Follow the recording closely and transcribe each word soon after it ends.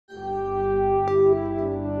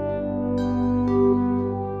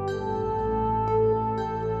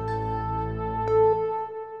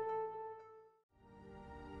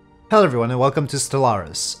Hello everyone and welcome to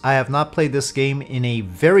Stellaris. I have not played this game in a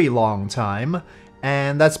very long time,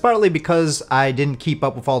 and that's partly because I didn't keep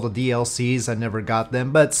up with all the DLCs, I never got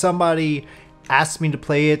them, but somebody asked me to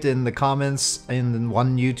play it in the comments in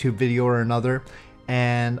one YouTube video or another,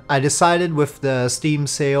 and I decided with the Steam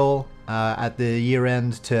sale at the year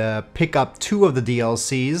end to pick up two of the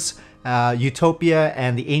DLCs, Utopia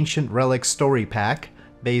and the Ancient Relics Story Pack,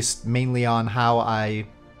 based mainly on how I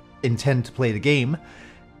intend to play the game.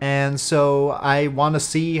 And so I want to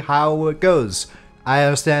see how it goes. I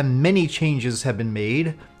understand many changes have been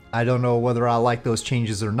made. I don't know whether I'll like those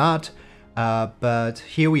changes or not, but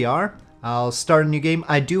here we are. I'll start a new game.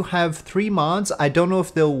 I do have 3 mods. I don't know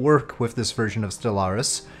if they'll work with this version of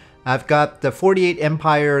Stellaris. I've got the 48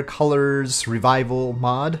 Empire Colors Revival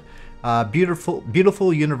mod,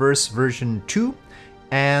 Beautiful Universe version 2,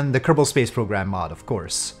 and the Kerbal Space Program mod, of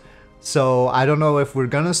course. So I don't know if we're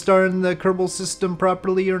gonna start in the Kerbal system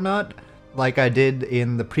properly or not, like I did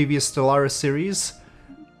in the previous Stellaris series,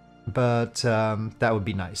 but that would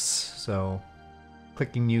be nice. So,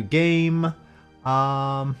 clicking new game.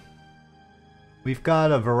 We've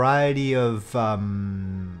got a variety of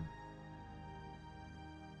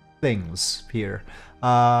things here.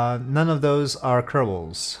 None of those are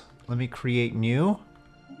Kerbals. Let me create new.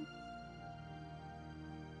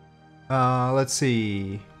 Let's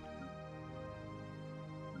see.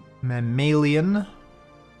 Mammalian.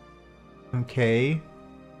 Okay.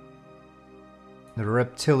 The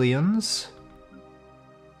reptilians.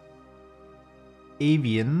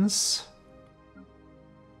 Avians.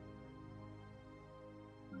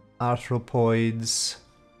 Arthropods.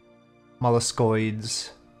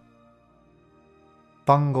 Molluscoids.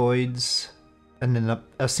 Fungoids. And then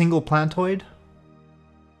a single plantoid?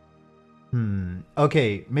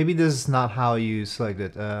 Okay, maybe this is not how you select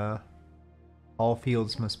it. All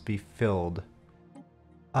fields must be filled.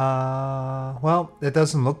 Well, it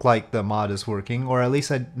doesn't look like the mod is working, or at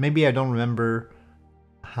least maybe I don't remember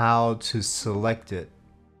how to select it.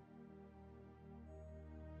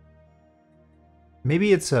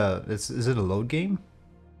 Maybe it's is it a load game?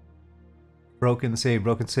 Broken save,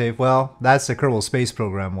 broken save. Well, that's the Kerbal Space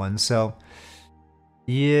Program one, so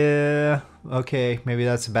yeah, okay, maybe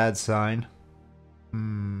that's a bad sign.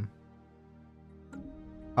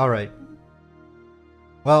 Alright.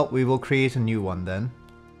 Well, we will create a new one then.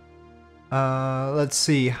 Let's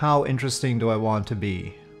see, how interesting do I want to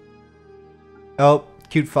be? Oh,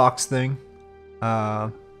 cute fox thing.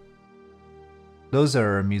 Those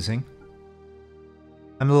are amusing.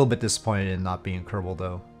 I'm a little bit disappointed in not being Kerbal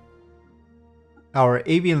though. Our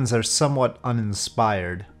avians are somewhat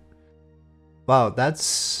uninspired. Wow,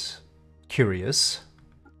 that's curious.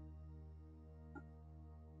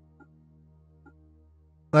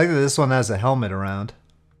 I like that this one has a helmet around.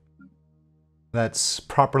 That's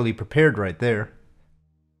properly prepared right there.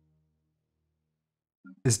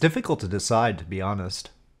 It's difficult to decide, to be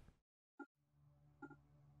honest.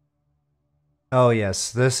 Oh yes,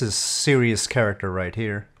 this is serious character right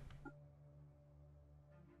here.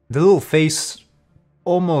 The little face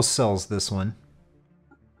almost sells this one.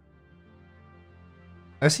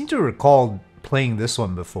 I seem to recall playing this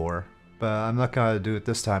one before, but I'm not gonna do it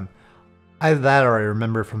this time. Either that or I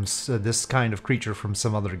remember from this kind of creature from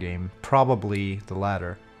some other game. Probably the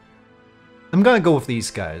latter. I'm gonna go with these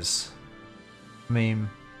guys. I mean,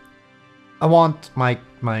 I want my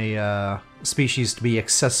species to be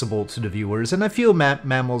accessible to the viewers, and I feel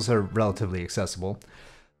mammals are relatively accessible.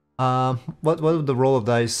 What would the roll of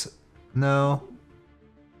dice? No.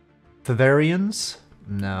 Favarians?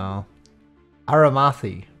 No.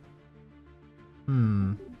 Aramathi?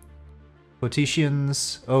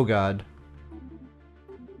 Potentians? Oh god.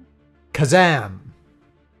 Kazam!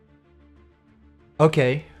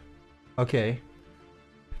 Okay. Okay.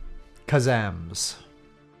 Kazams.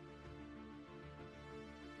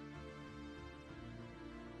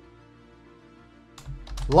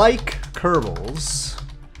 Like Kerbals,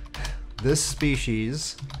 this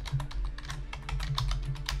species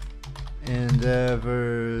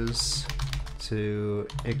endeavors to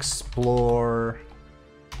explore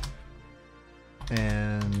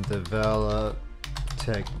and develop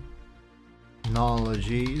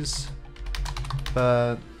technologies,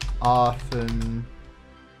 but often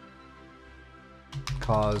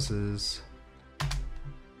causes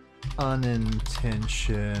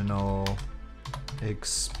unintentional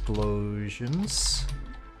explosions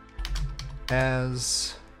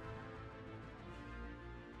as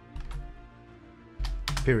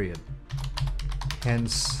period.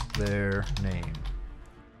 Hence their name.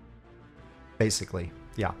 Basically.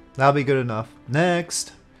 Yeah, that'll be good enough.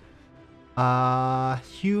 Next.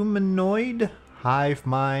 Humanoid Hive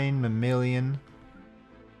Mind, Mammalian.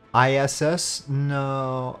 ISS?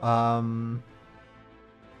 No.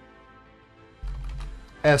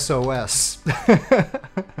 SOS.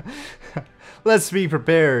 Let's be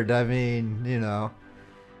prepared. I mean, you know.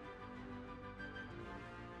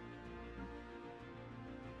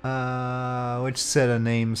 Which set of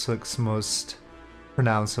names looks most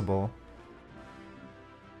pronounceable?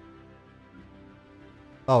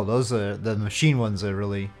 Oh, those are the machine ones are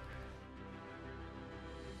really...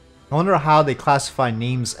 I wonder how they classify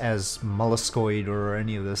names as molluscoid or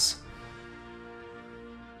any of this.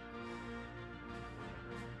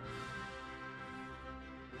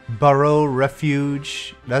 Burrow,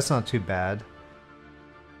 Refuge, that's not too bad.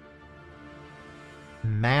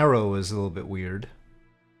 Marrow is a little bit weird.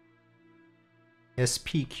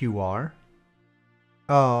 SPQR.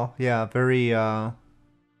 Oh, yeah, very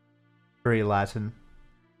Latin.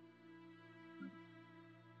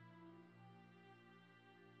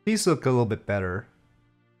 These look a little bit better.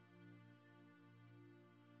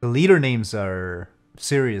 The leader names are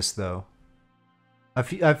serious, though. I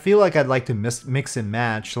feel like I'd like to mix and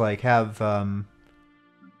match, like have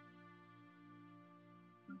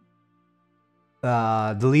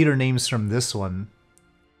the leader names from this one,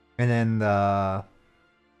 and then the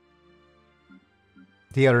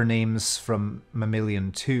other names from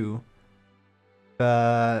Mammalian 2.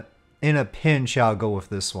 But in a pinch, I'll go with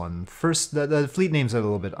this one. First, the fleet names are a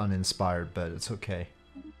little bit uninspired, but it's okay.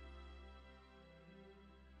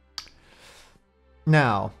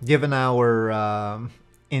 Now, given our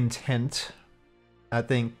intent, I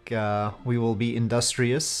think we will be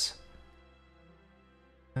industrious.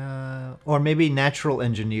 Or maybe natural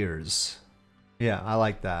engineers. Yeah, I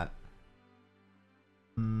like that.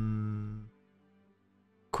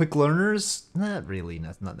 Quick learners? Not really,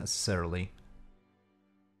 not necessarily.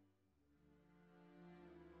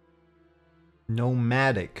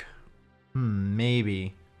 Nomadic.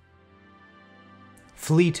 Maybe.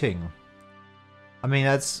 Fleeting. I mean,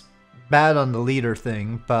 that's bad on the leader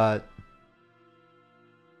thing, but...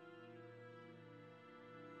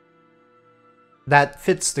 that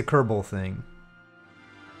fits the Kerbal thing.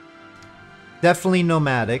 Definitely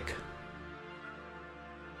nomadic.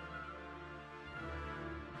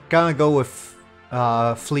 Gonna go with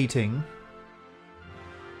fleeting.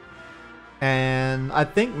 And I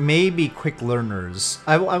think maybe quick learners.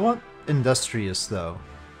 I want industrious though.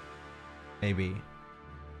 Maybe.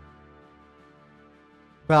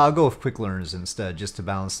 Well, I'll go with quick learners instead, just to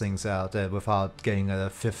balance things out without getting a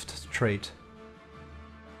 5th trait.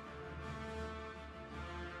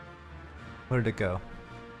 Where did it go?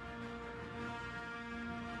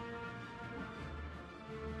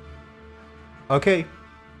 Okay.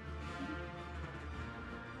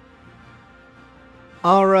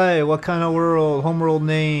 Alright, what kind of world? Homeworld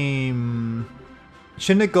name?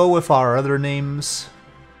 Shouldn't it go with our other names?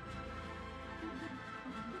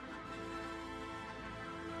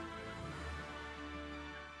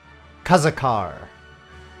 Kazakar.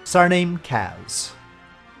 Star name Kaz.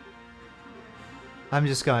 I'm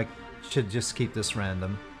just gonna... should just keep this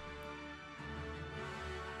random.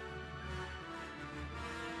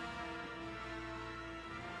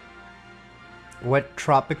 Wet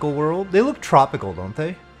tropical world? They look tropical, don't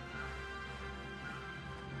they?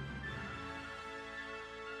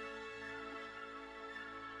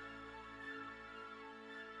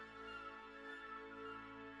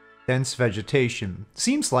 Dense vegetation.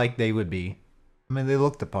 Seems like they would be. I mean, they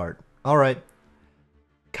look the part. Alright.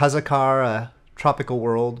 Kazakar, tropical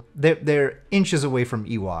world. They're inches away from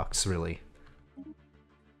Ewoks, really.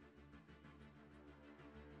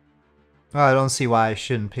 I don't see why I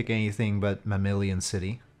shouldn't pick anything but Mammalian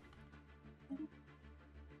City.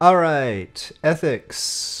 Alright,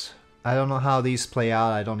 ethics. I don't know how these play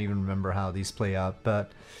out. I don't even remember how these play out,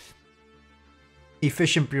 but...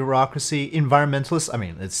 efficient bureaucracy. Environmentalist. I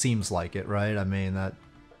mean, it seems like it, right? I mean, that...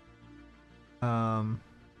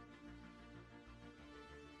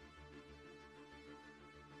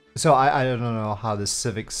 So I don't know how the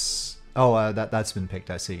civics... oh, that's been picked,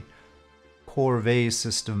 I see. Corvée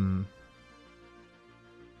system...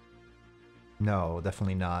 no,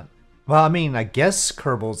 definitely not. Well, I mean, I guess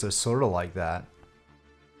Kerbals is sort of like that.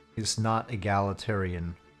 It's not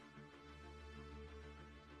egalitarian.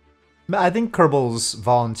 But I think Kerbals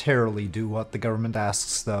voluntarily do what the government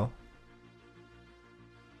asks, though.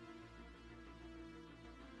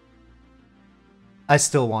 I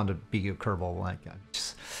still want to be a Kerbal. Like,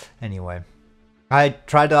 anyway. I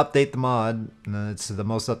tried to update the mod, and it's the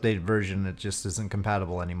most updated version. It just isn't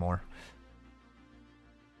compatible anymore.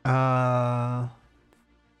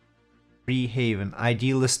 Free Haven,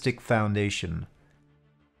 Idealistic Foundation.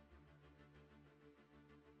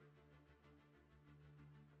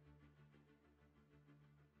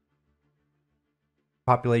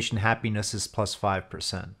 Population happiness is plus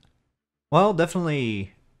 5%. Well,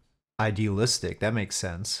 definitely idealistic. That makes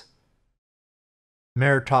sense.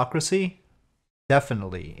 Meritocracy?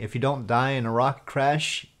 Definitely. If you don't die in a rocket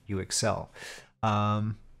crash, you excel.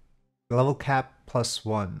 Level cap plus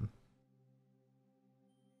 1.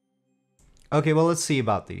 Okay, well, let's see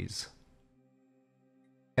about these.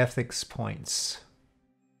 Ethics points.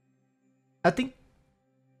 I think,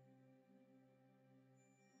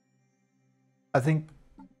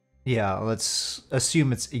 yeah, let's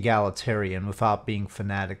assume it's egalitarian without being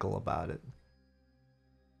fanatical about it.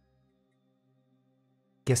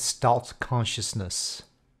 Gestalt consciousness.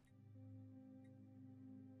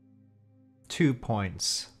 2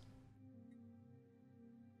 points.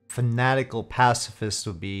 Fanatical pacifist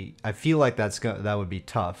would be, I feel like that would be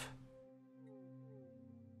tough.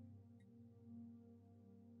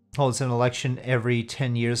 Holds an election every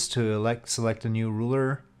 10 years to select a new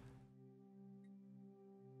ruler.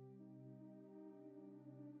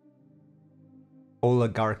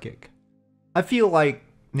 Oligarchic. I feel like,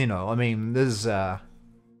 you know, I mean, this is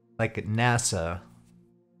like NASA,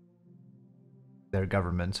 their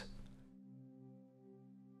government.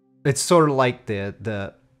 It's sort of like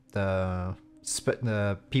the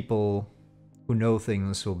people who know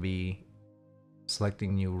things will be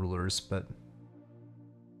selecting new rulers, but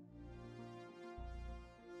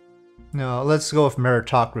no, let's go with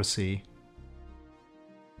meritocracy.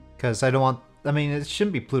 Because I don't want, I mean, it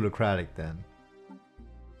shouldn't be plutocratic then.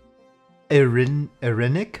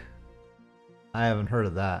 Erinic? I haven't heard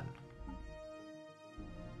of that.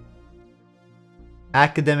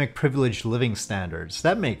 Academic privileged living standards.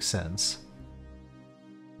 That makes sense.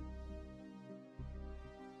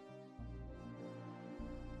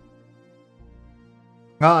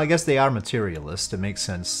 Well, I guess they are materialist. It makes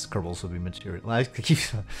sense. Kerbals would be material.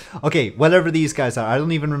 Okay, whatever these guys are. I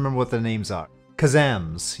don't even remember what their names are.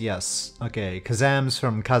 Kazams, yes. Okay, Kazams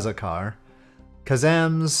from Kazakar.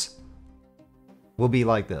 Kazams will be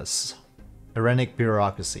like this. Erenic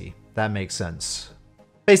bureaucracy. That makes sense.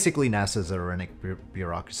 Basically, NASA's a Erenic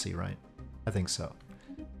bureaucracy, right? I think so.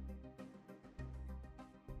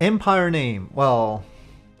 Empire name. Well,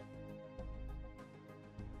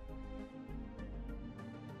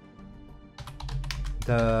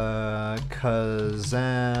 the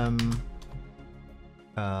Kazam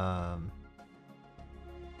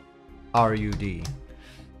RUD.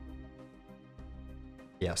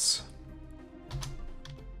 Yes.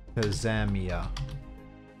 Kazamia.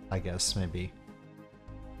 I guess, maybe.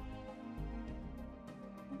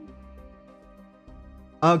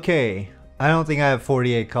 Okay, I don't think I have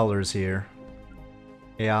 48 colors here.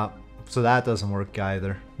 Yeah, so that doesn't work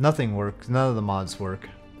either. Nothing works, none of the mods work.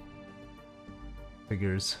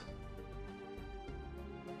 Figures.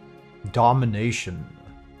 Domination.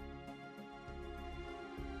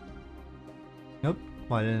 Nope,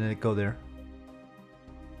 why didn't it go there?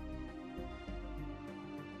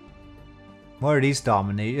 Why are these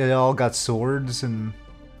dominate? They all got swords and...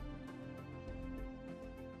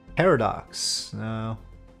 Paradox. No.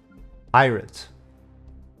 Pirate.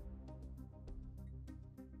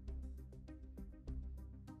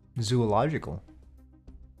 Zoological.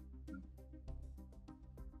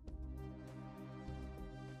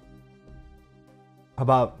 How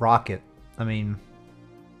about rocket? I mean,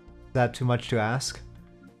 is that too much to ask?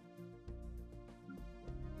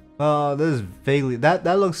 This is vaguely... That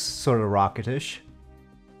looks sort of rocketish.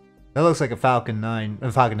 That looks like a Falcon 9...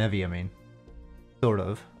 A Falcon Heavy, I mean. Sort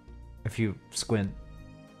of. If you squint.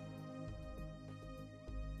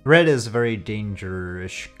 Red is a very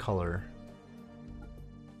danger-ish color.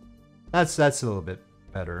 That's a little bit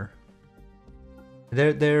better.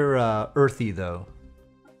 They're earthy though.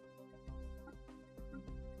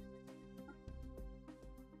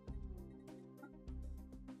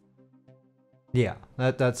 Yeah,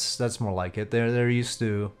 that's more like it. They're used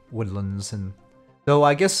to woodlands, and though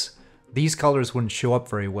I guess these colors wouldn't show up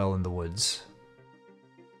very well in the woods.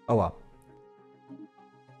 Oh well.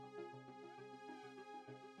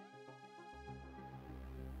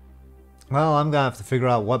 Well, I'm gonna have to figure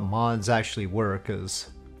out what mods actually work, because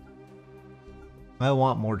I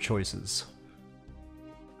want more choices.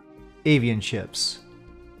 Avian ships.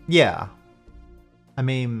 Yeah. I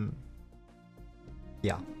mean...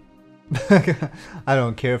 Yeah. I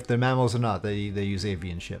don't care if they're mammals or not, they use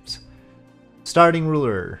avian ships. Starting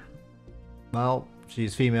ruler. Well,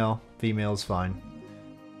 she's female. Female's fine.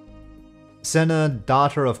 Senna,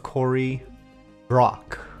 daughter of Cory.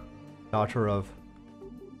 Brock. Daughter of...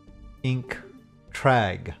 Ink.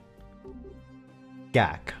 Trag.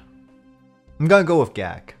 Gak. I'm gonna go with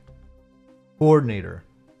Gak. Coordinator.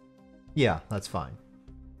 Yeah, that's fine.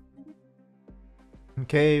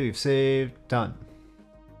 Okay, we've saved. Done.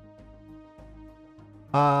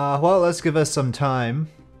 Well, let's give us some time.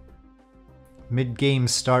 Mid-game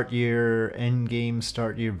start year, end-game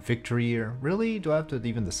start year, victory year. Really? Do I have to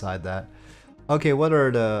even decide that? Okay, what are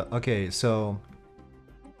the... Okay, so...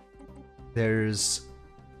 There's...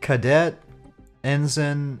 Cadet,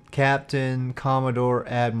 Ensign, Captain, Commodore,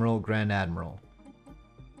 Admiral, Grand Admiral.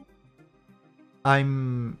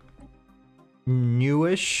 I'm...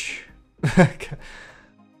 newish?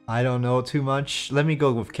 I don't know too much. Let me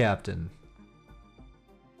go with Captain.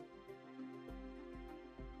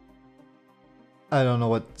 I don't know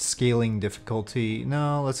what scaling difficulty.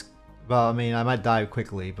 No, let's... Well, I mean, I might die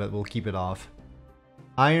quickly, but we'll keep it off.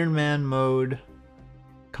 Iron Man mode.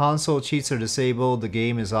 Console cheats are disabled. The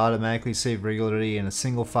game is automatically saved regularly in a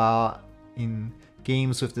single file. In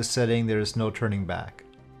games with this setting, there is no turning back.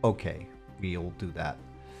 Okay, we'll do that.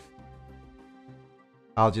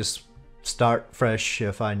 I'll just start fresh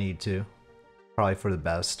if I need to. Probably for the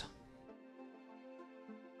best.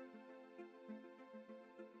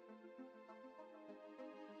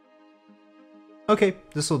 Okay,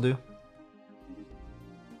 this'll do.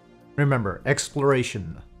 Remember,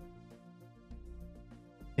 exploration.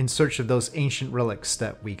 In search of those ancient relics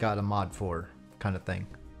that we got a mod for, kind of thing.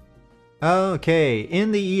 Okay,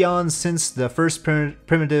 in the eons since the first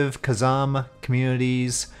primitive Kazam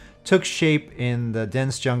communities took shape in the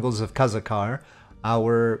dense jungles of Kazakar,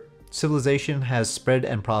 our civilization has spread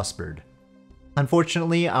and prospered.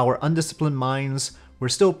 Unfortunately, our undisciplined minds were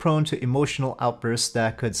still prone to emotional outbursts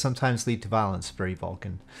that could sometimes lead to violence. Very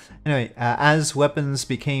Vulcan. Anyway, as weapons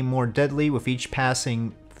became more deadly with each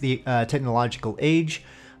passing technological age,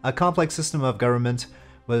 a complex system of government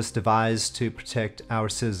was devised to protect our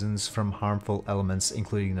citizens from harmful elements,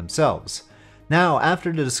 including themselves. Now,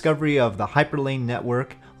 after the discovery of the hyperlane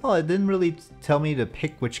network, well, it didn't really tell me to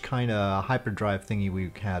pick which kind of hyperdrive thingy we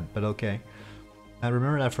had, but okay. I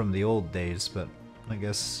remember that from the old days, but I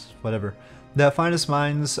guess whatever. The finest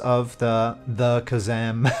minds of the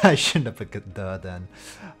Kazam, I shouldn't have put the then.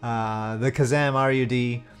 The Kazam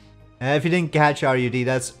RUD. If you didn't catch RUD,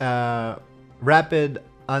 that's rapid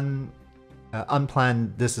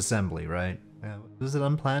unplanned disassembly, right? Is it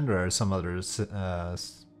unplanned or some other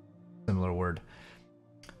similar word?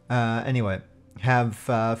 Anyway, have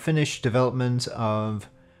finished development of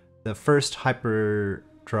the first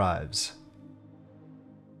hyperdrives.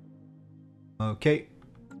 Okay.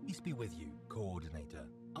 Peace be with you, Coordinator.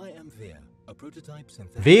 I am Veer, a prototype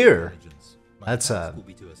synthetic Veer? intelligence. That's a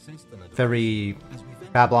very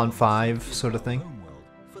Babylon 5 sort of thing.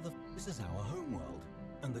 This is our homeworld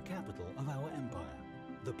and the capital of our empire.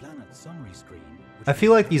 The planet's summary screen. I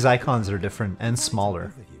feel like these icons are different and smaller.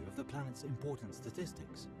 An overview of the planet's important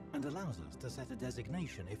statistics and allows us to set a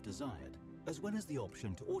designation if desired, as well as the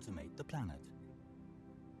option to automate the planet.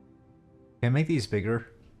 Can I make these bigger?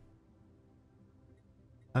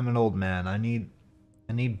 I'm an old man. I need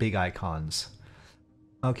big icons.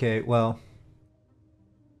 Okay, well.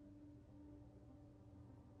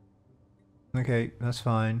 Okay, that's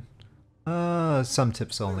fine. Some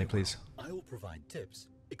tips only, please. I will provide tips.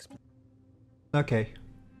 Okay.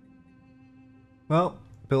 Well,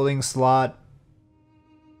 building slot.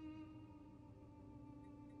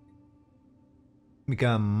 We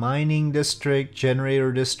got mining district,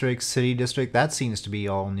 generator district, city district. That seems to be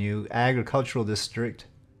all new. Agricultural district.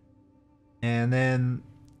 And then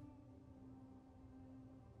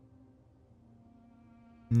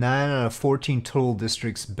 9 out of 14 total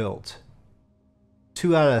districts built.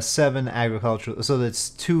 2 out of 7 agricultural, so that's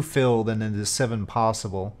 2 filled and then there's 7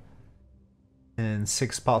 possible. And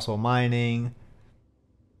 6 possible mining.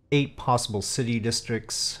 8 possible city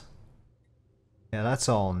districts. Yeah, that's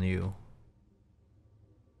all new.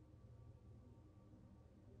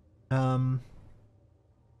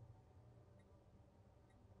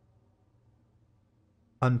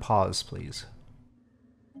 Unpause, please.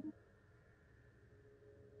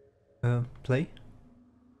 Play?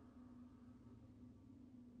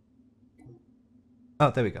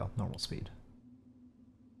 Oh, there we go. Normal speed.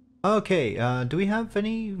 Okay, do we have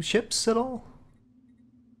any ships at all?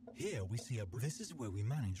 Here we see this is where we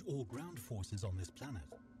manage all ground forces on this planet.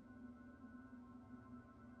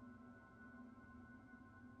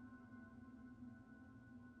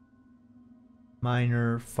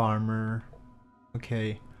 Miner, farmer.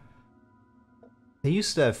 Okay. They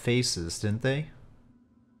used to have faces, didn't they?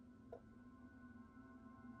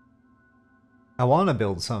 I want to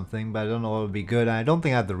build something, but I don't know what would be good. I don't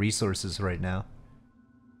think I have the resources right now.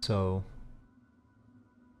 So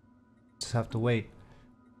just have to wait.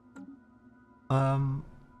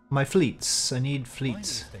 My fleets. I need Mining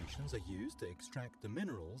fleets. stations are used to extract the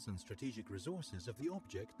minerals and strategic resources of the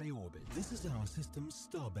object they orbit. This is our system's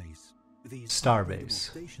starbase. These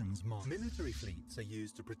Starbase. stations mark military fleets are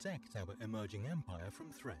used to protect our emerging empire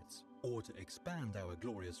from threats, or to expand our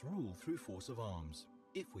glorious rule through force of arms,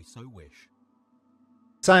 if we so wish.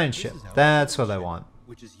 Science This ship. is our That's science what I ship, want.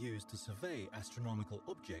 which is used to survey astronomical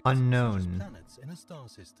objects Unknown. such as planets in a star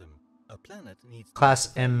system. A planet needs to Class be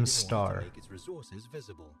surveyed in M order to star. make its resources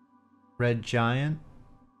visible. Red giant.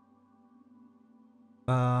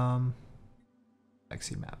 Galaxy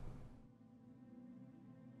map.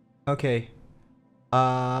 Okay.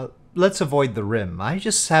 Let's avoid the rim. I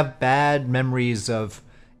just have bad memories of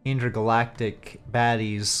intergalactic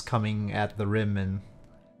baddies coming at the rim, and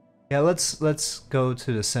yeah, let's go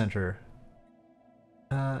to the center.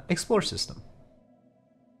 Explore system.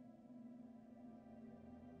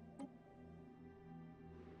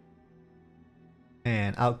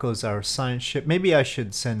 And out goes our science ship. Maybe I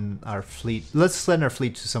should send our fleet. Let's send our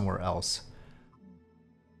fleet to somewhere else.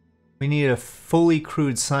 We need a fully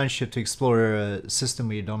crewed science ship to explore a system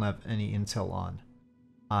we don't have any intel on.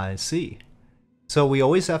 I see. So we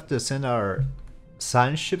always have to send our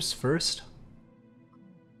science ships first?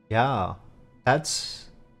 Yeah, that's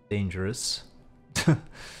dangerous.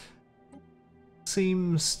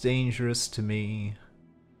 Seems dangerous to me.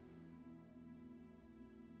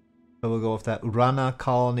 So we'll go with that Urana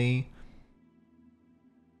colony.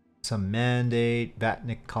 Some mandate,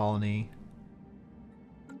 Vatnik colony.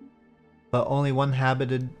 But only one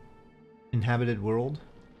inhabited world.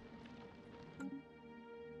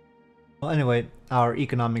 Well, anyway, our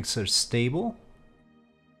economics are stable.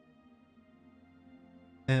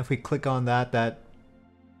 And if we click on that...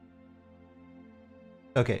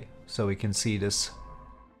 Okay, so we can see this.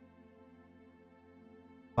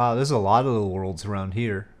 Wow, there's a lot of little worlds around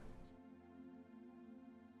here.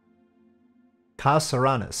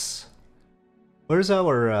 Kasaranis. Where's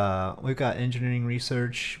our, we've got engineering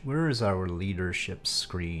research. Where is our leadership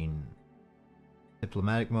screen?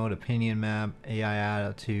 Diplomatic mode, opinion map, AI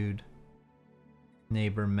attitude,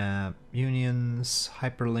 neighbor map, unions,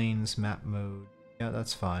 hyperlanes, map mode. Yeah,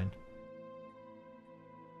 that's fine.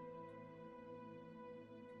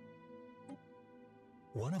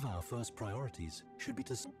 One of our first priorities should be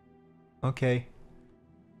to... Okay.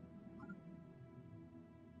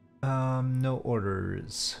 No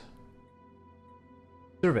orders.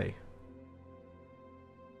 Survey.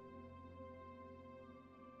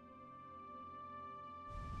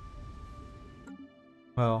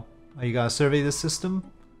 Well, are you gonna survey the system?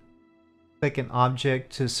 Click an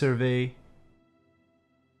object to survey.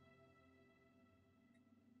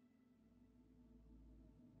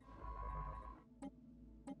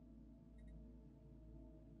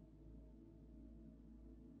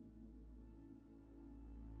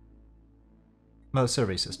 Oh,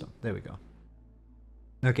 survey system. There we go.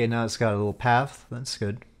 Okay, now it's got a little path. That's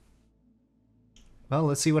good. Well,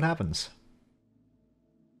 let's see what happens.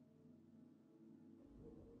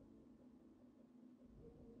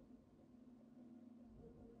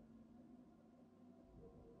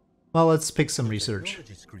 Well, let's pick some research. The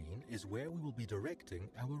technology screen is where we will be directing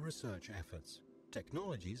our research efforts.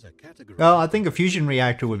 Technologies are categorized... Well, I think a fusion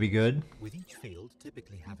reactor would be good. with each field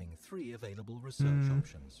typically having 3 available research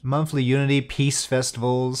options. Monthly Unity, peace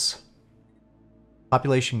festivals.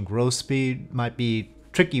 Population growth speed might be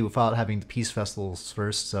tricky without having the peace festivals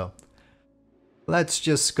first, so let's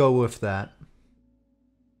just go with that.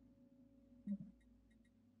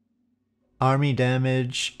 Army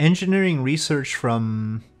damage. Engineering research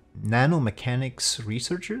from nanomechanics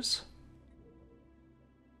researchers?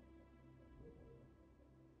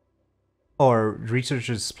 Or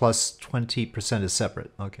researchers plus 20% is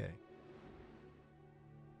separate. Okay.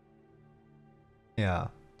 Yeah,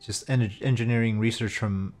 just engineering research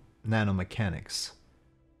from nanomechanics.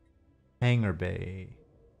 Hangar bay.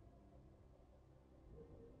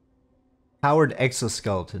 Powered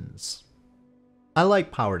exoskeletons. I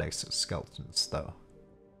like powered exoskeletons, though.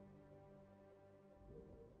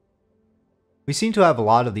 We seem to have a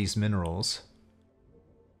lot of these minerals.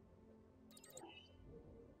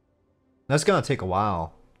 That's gonna take a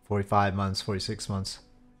while. 45 months, 46 months.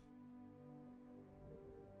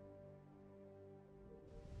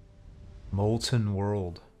 Molten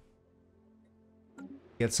world.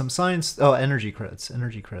 Get some science. Oh, energy credits.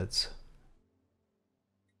 Energy credits.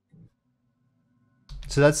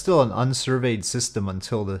 So that's still an unsurveyed system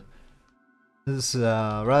until the... This is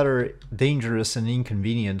rather dangerous and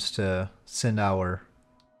inconvenient to send our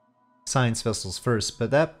science vessels first,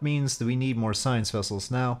 but that means that we need more science vessels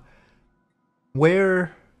now.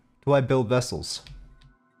 Where do I build vessels?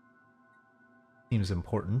 Seems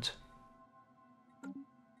important.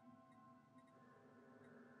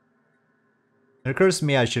 It occurs to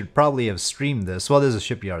me I should probably have streamed this. Well, there's a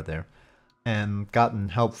shipyard there. And gotten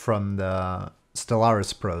help from the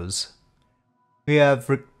Stellaris pros. We have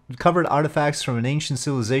recovered artifacts from an ancient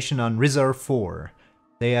civilization on Rizar 4.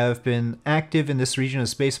 They have been active in this region of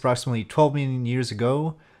space approximately 12 million years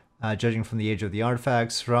ago, judging from the age of the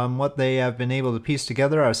artifacts. From what they have been able to piece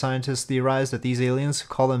together, our scientists theorized that these aliens, who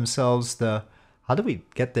call themselves the... How do we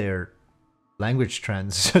get their language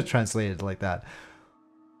translated like that?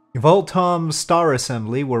 Voltom star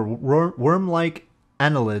assembly were worm-like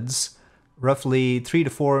annelids, roughly 3 to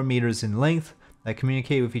 4 meters in length, that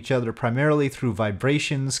communicate with each other primarily through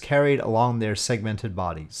vibrations carried along their segmented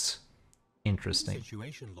bodies. Interesting.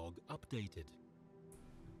 Situation log updated.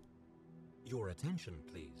 Your attention,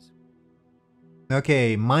 please.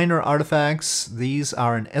 Okay, minor artifacts. These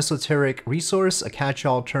are an esoteric resource, a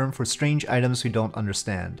catch-all term for strange items we don't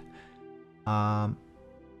understand.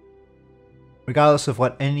 Regardless of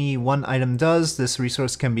what any one item does, this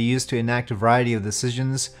resource can be used to enact a variety of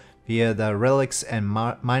decisions via the Relics and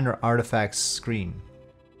minor artifacts screen.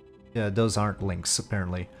 Yeah, those aren't links,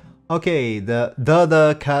 apparently. Okay, the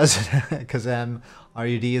Kazam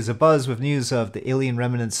RUD is abuzz with news of the alien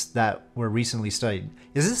remnants that were recently studied.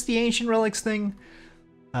 Is this the ancient relics thing?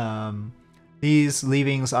 These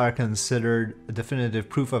leavings are considered a definitive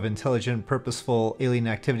proof of intelligent, purposeful alien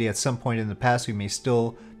activity at some point in the past. We may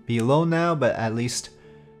still be alone now, but at least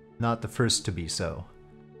not the first to be so.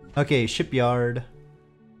 Okay, shipyard.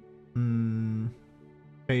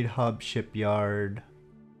 Trade hub, shipyard.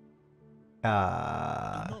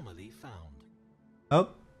 Anomaly found. Oh.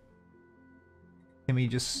 Can we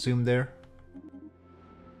just zoom there?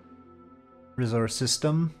 Resource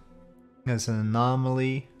system. There's an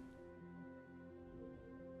anomaly.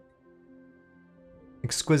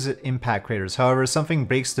 Exquisite impact craters. However, something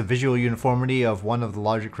breaks the visual uniformity of one of the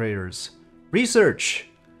larger craters. Research!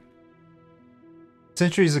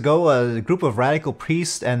 Centuries ago, a group of radical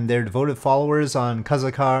priests and their devoted followers on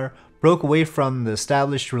Kazakar broke away from the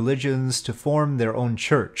established religions to form their own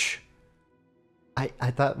church.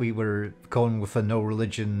 I thought we were going with a no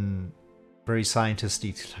religion, very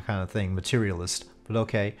scientisty kind of thing, materialist, but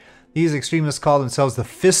okay. These extremists call themselves the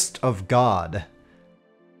Fist of God.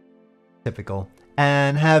 Typical.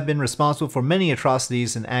 And have been responsible for many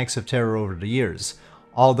atrocities and acts of terror over the years.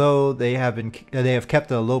 Although they have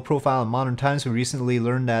kept a low profile in modern times, we recently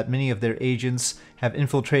learned that many of their agents have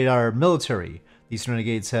infiltrated our military. These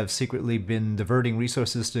renegades have secretly been diverting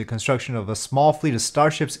resources to the construction of a small fleet of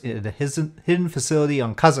starships in a hidden facility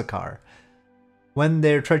on Kazakar. When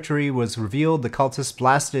their treachery was revealed, the cultists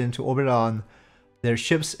blasted into orbit on their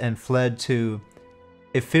ships and fled to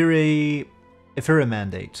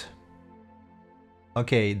Mandate.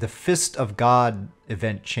 Okay, the Fist of God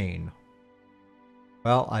event chain.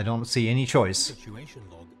 Well, I don't see any choice. Situation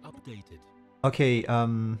log updated. Okay,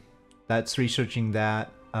 that's researching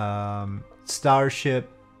that. Starship.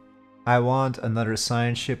 I want another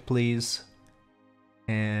science ship, please.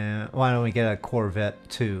 And why don't we get a Corvette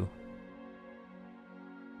too?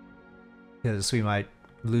 Because we might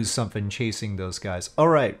lose something chasing those guys.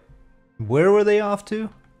 Alright, where were they off to?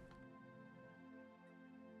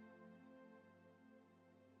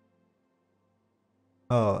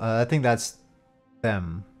 Oh, I think that's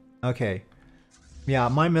them. Okay. Yeah,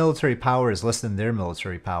 my military power is less than their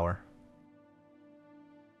military power.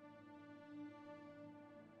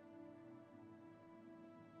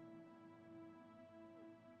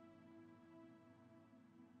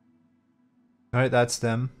 Alright, that's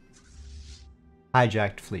them.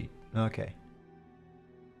 Hijacked fleet. Okay.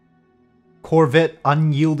 Corvette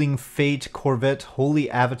Unyielding Fate, Corvette Holy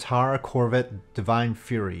Avatar, Corvette Divine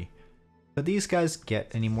Fury. But these guys get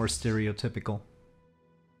any more stereotypical?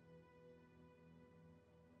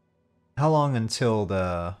 How long until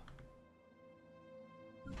the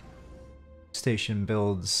station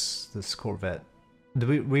builds this Corvette?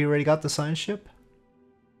 Did we already got the science ship?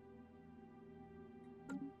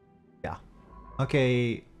 Yeah.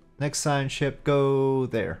 Okay, next science ship, go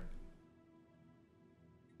there.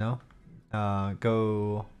 No?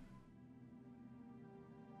 Go...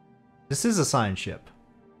 This is a science ship.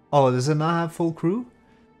 Oh, does it not have full crew?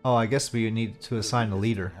 Oh, I guess we need to assign a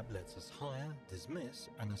leader. Lets us hire, dismiss,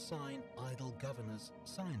 and assign idle governors,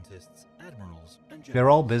 scientists, admirals, and They're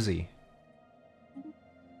all busy.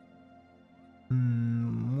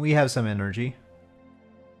 We have some energy.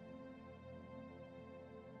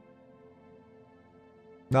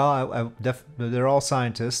 No, they're all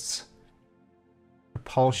scientists.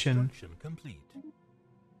 Propulsion. Construction complete.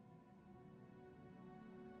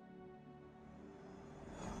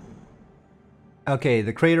 Okay,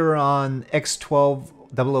 the crater on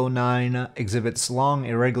X12009 exhibits long,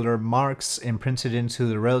 irregular marks imprinted into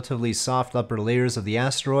the relatively soft upper layers of the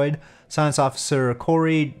asteroid. Science officer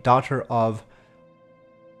Corey, daughter of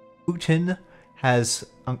Putin, has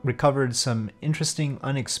recovered some interesting,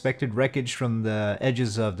 unexpected wreckage from the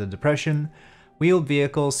edges of the depression. Wheeled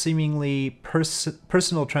vehicles, seemingly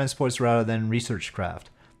personal transports rather than research craft.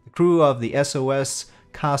 The crew of the SOS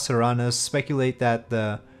Casaranus speculate that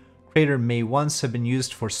the crater may once have been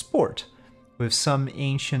used for sport, with some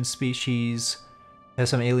alien species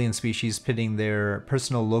pitting their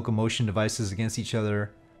personal locomotion devices against each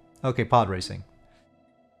other. Okay, pod racing.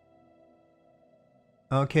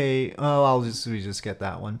 Okay, well, we just get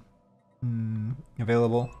that one.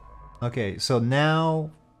 Available. Okay, so now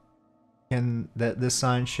can this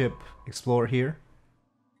science ship explore here?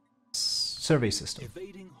 Survey system.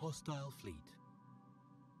 Evading hostile fleet.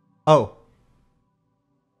 Oh.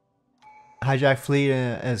 Hijack fleet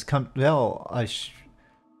has come. Well,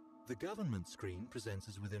 the government screen presents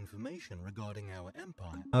us with information regarding our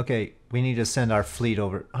empire. Okay, we need to send our fleet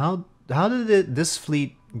over. How did this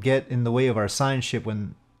fleet get in the way of our science ship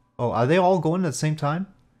when... Oh, are they all going at the same time?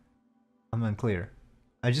 I'm unclear.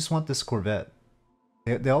 I just want this Corvette.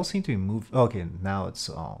 They all seem to be moved. Okay, now it's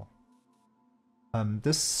all...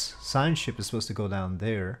 this science ship is supposed to go down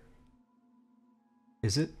there.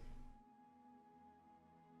 Is it?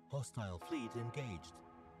 Hostile fleet engaged.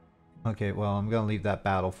 Okay, well, I'm gonna leave that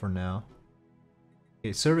battle for now.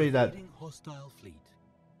 Okay, survey that... Hostile fleet.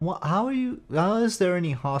 What, how is there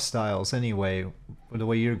any hostiles anyway, with the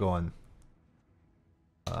way you're going?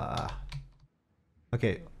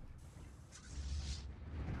 Okay.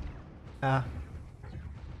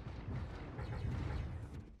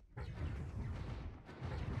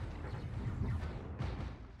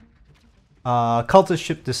 Cultist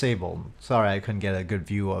ship disabled. Sorry, I couldn't get a good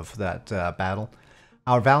view of that battle.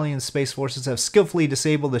 Our valiant space forces have skillfully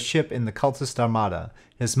disabled the ship in the cultist armada.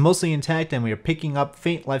 It is mostly intact and we are picking up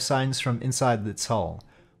faint life signs from inside its hull.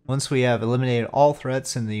 Once we have eliminated all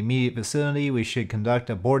threats in the immediate vicinity, we should conduct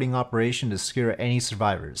a boarding operation to secure any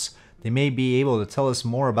survivors. They may be able to tell us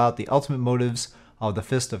more about the ultimate motives of the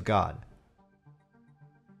Fist of God.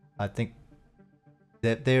 I think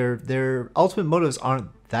that their ultimate motives aren't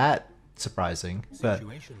that surprising, but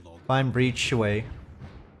find breach away.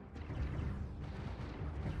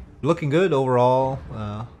 Looking good overall.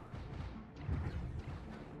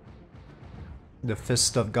 The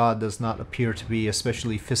Fist of God does not appear to be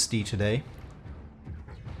especially fisty today.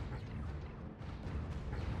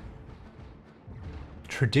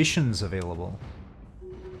 Traditions available.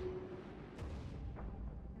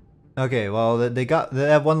 Okay, well they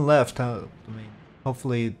have one left. I mean,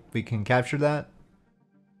 hopefully we can capture that.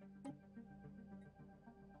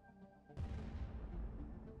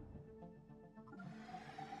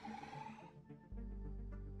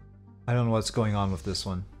 I don't know what's going on with this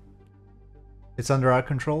one. It's under our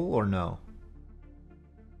control or no?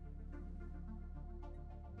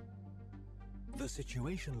 The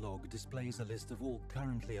situation log displays a list of all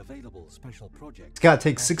currently available special projects. It's gotta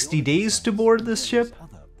take 60 days to board this ship?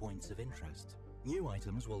 Other points of interest. New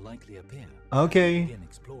items will likely appear. Okay.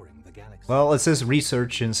 Well, it says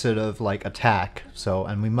research instead of like attack, so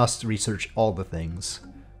and we must research all the things.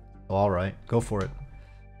 Alright, go for it.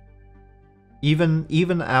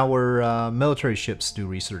 Even our military ships do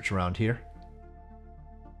research around here.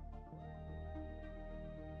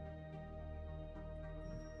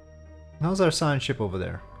 How's our science ship over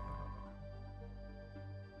there?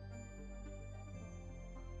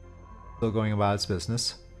 Still going about its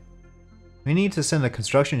business. We need to send a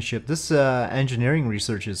construction ship. This engineering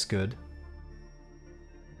research is good.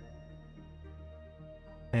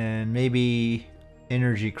 And maybe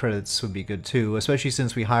energy credits would be good too, especially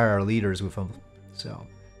since we hire our leaders with them. So,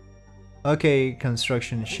 okay,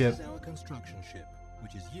 construction ship. This is our construction ship,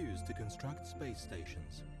 which is used to construct space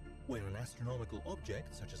stations. When an astronomical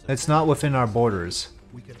object, such as it's not within our borders.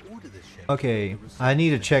 we can order this ship. Okay, I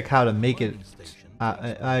need to check how to make it.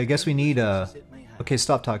 I guess we need a. Okay,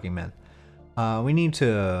 stop talking, man. We need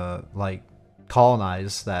to like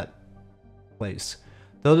colonize that place.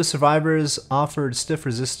 Though the survivors offered stiff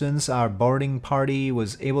resistance, our boarding party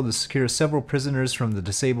was able to secure several prisoners from the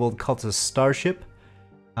disabled cultist starship.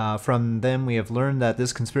 From them, we have learned that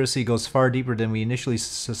this conspiracy goes far deeper than we initially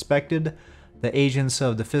suspected. The agents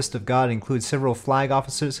of the Fist of God include several flag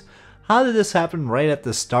officers. How did this happen right at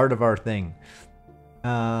the start of our thing?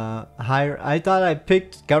 I thought I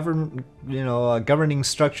picked a governing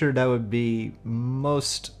structure that would be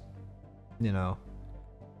most,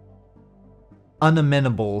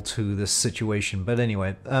 unamenable to this situation. But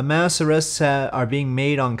anyway, mass arrests are being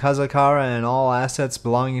made on Kazakara, and all assets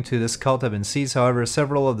belonging to this cult have been seized. However,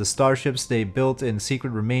 several of the starships they built in secret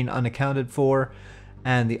remain unaccounted for,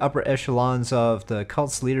 and the upper echelons of the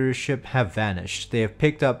cult's leadership have vanished. They have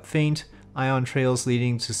picked up faint ion trails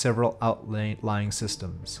leading to several outlying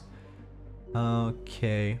systems.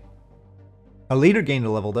 Okay. Our leader gained a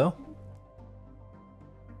level though.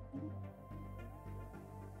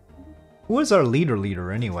 Who is our leader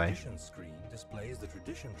anyway? The tradition screen displays the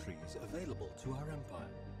tradition trees available to our empire.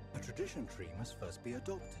 A tradition tree must first be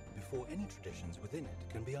adopted before any traditions within it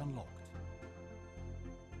can be unlocked.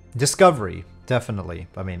 Discovery, definitely.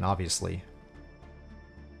 I mean, obviously.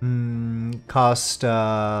 Cost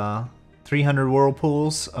 300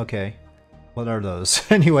 whirlpools. Okay, what are those?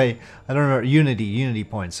 Anyway, I don't know. Unity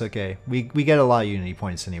points. Okay, we get a lot of Unity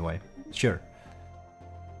points anyway. Sure.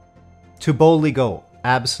 To boldly go.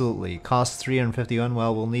 Absolutely. Cost 351.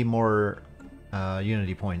 Well, we'll need more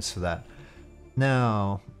Unity points for that.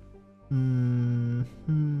 Now,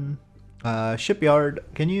 shipyard.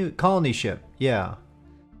 Can you colony ship? Yeah.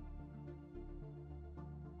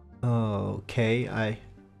 Okay. I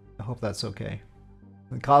hope that's okay.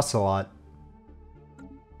 It costs a lot.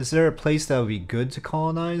 Is there a place that would be good to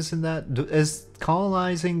colonize in that? Is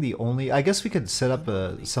colonizing the only... I guess we could set up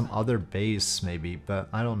some other base maybe, but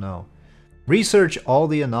I don't know. Research all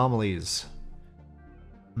the anomalies.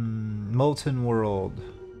 Molten World.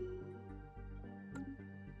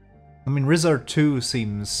 I mean, Rizard 2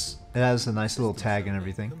 seems... It has a nice little tag and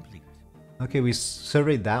everything. Okay, we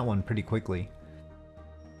surveyed that one pretty quickly.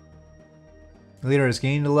 The leader has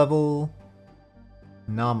gained a level.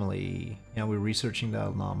 Anomaly. Yeah, we're researching that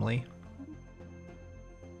anomaly.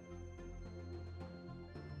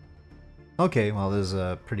 Okay, well, this is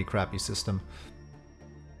a pretty crappy system.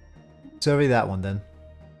 Survey that one then.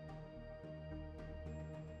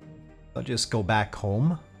 I'll just go back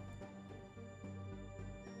home.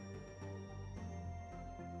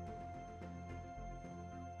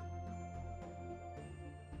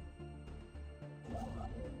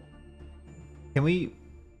 Can we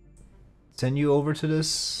send you over to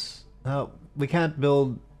this? We can't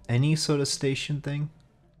build any sort of station thing.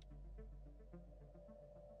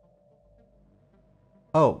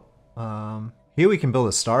 Oh, here we can build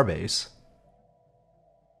a starbase.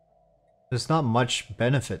 There's not much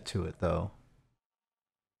benefit to it though.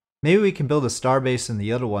 Maybe we can build a starbase in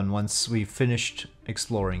the other one once we've finished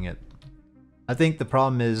exploring it. I think the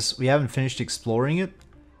problem is we haven't finished exploring it,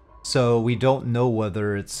 so we don't know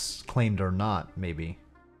whether it's claimed or not, maybe.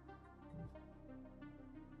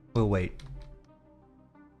 We'll wait.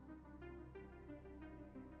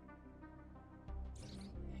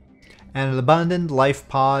 An abandoned life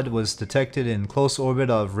pod was detected in close orbit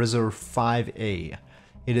of Reserve 5A.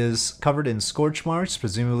 It is covered in scorch marks,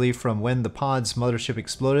 presumably from when the pod's mothership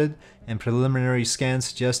exploded, and preliminary scans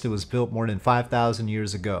suggest it was built more than 5,000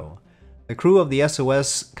 years ago. The crew of the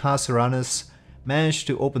SOS Casaranus managed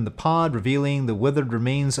to open the pod, revealing the withered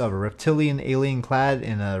remains of a reptilian alien clad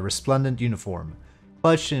in a resplendent uniform.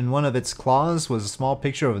 Clutched in one of its claws was a small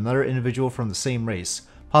picture of another individual from the same race,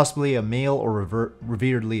 possibly a male or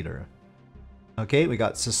revered leader. Okay, we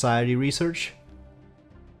got society research.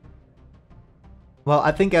 Well,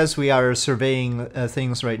 I think as we are surveying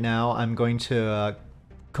things right now, I'm going to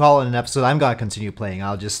call it an episode. I'm going to continue playing.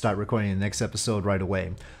 I'll just start recording the next episode right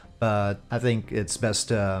away. But I think it's best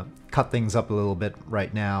to cut things up a little bit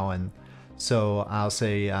right now. And so I'll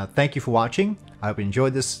say thank you for watching. I hope you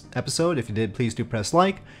enjoyed this episode. If you did, please do press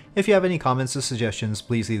like. If you have any comments or suggestions,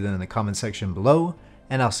 please leave them in the comment section below.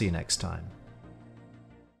 And I'll see you next time.